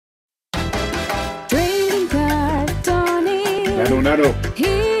that up.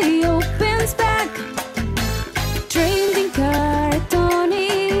 He opens back. Trading card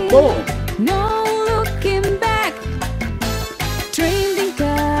Tony. Boom. No looking back. Trading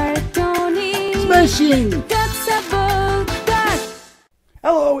card Tony. Smashing. That's about that.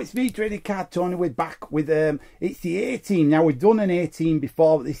 Hello, it's me, Trading Card Tony. We're back with it's the A team. Now we've done an A team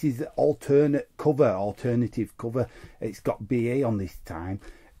before, but this is alternative cover. It's got BA on this time.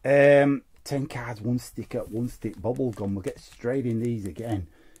 10 cards, one sticker, one stick bubble gum. We'll get straight in these again,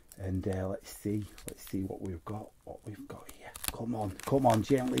 and let's see what we've got. Here. Come on,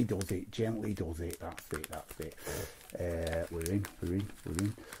 gently does it. That's it. We're in.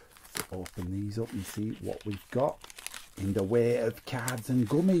 Let's open these up and see what we've got in the way of cards and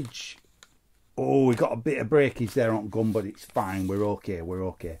gummage. Oh, we got a bit of breakage there on gum, but it's fine. We're okay.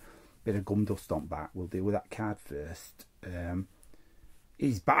 Bit of gum dust on back. We'll deal with that card first.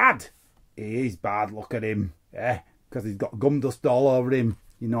 He's bad. He is bad. Look at him. Yeah, because he's got gum dust all over him.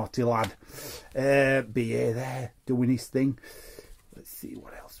 You naughty lad. BA there doing his thing. Let's see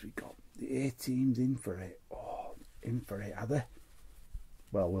what else we got. The A team's in for it. Oh, in for it, are they?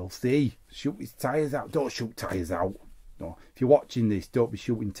 Well, we'll see. Shoot his tyres out. Don't shoot tyres out. No, if you're watching this, don't be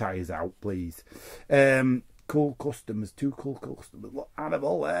shooting tyres out, please. Cool customers, two cool customers. Look,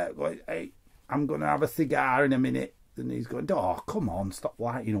 Annabelle there going, hey, I'm going to have a cigar in a minute. And he's going, oh, come on, stop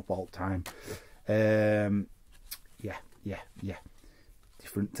lighting up all the time. Yeah.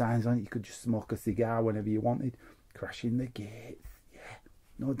 Different times on it. You could just smoke a cigar whenever you wanted. Crashing the gates. Yeah,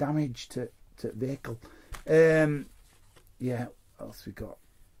 no damage to vehicle. Yeah, what else we got?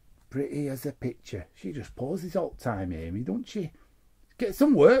 Pretty as a picture. She just poses all the time, Amy, don't she? Get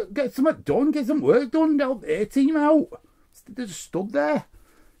some work, get something done, get some work done, help the A team out. They just stood there.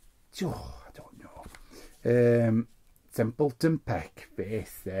 Oh, I don't know. Templeton Peck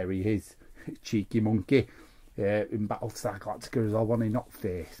face, there he is. Cheeky monkey. In Battlestar Galactica as well, one he not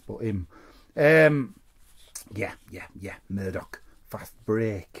face, but him. Yeah. Murdoch. Fast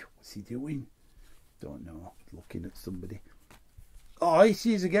break. What's he doing? Don't know. Looking at somebody. Oh, here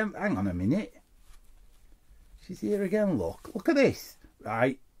she is again. Hang on a minute. She's here again, look at this.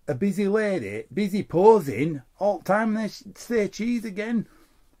 Right, a busy lady, busy posing, all the time they say cheese again.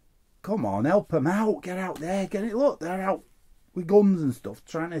 Come on, help them out, get out there, get it. Look, they're out with guns and stuff,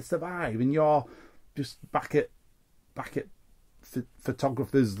 trying to survive, and you're just back at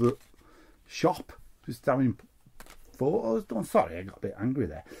photographer's shop, just having photos done. Sorry, I got a bit angry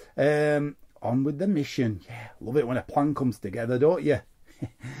there. On with the mission. Yeah, love it when a plan comes together, don't you?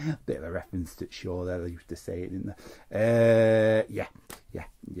 Bit of a reference to Shaw there, they used to say it, didn't they? Yeah.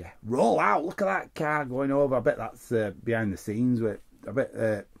 Roll out, look at that car going over. I bet that's behind the scenes. I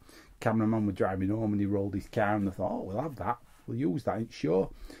bet cameraman was driving home and he rolled his car and they thought, oh, we'll have that. We'll use that, it's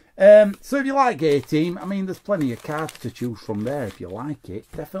sure. So if you like A-Team, I mean, there's plenty of cards to choose from there if you like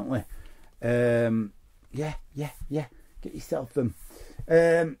it, definitely. Yeah. Get yourself them.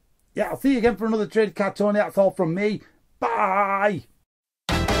 Yeah, I'll see you again for another Trade Card Tony. That's all from me. Bye.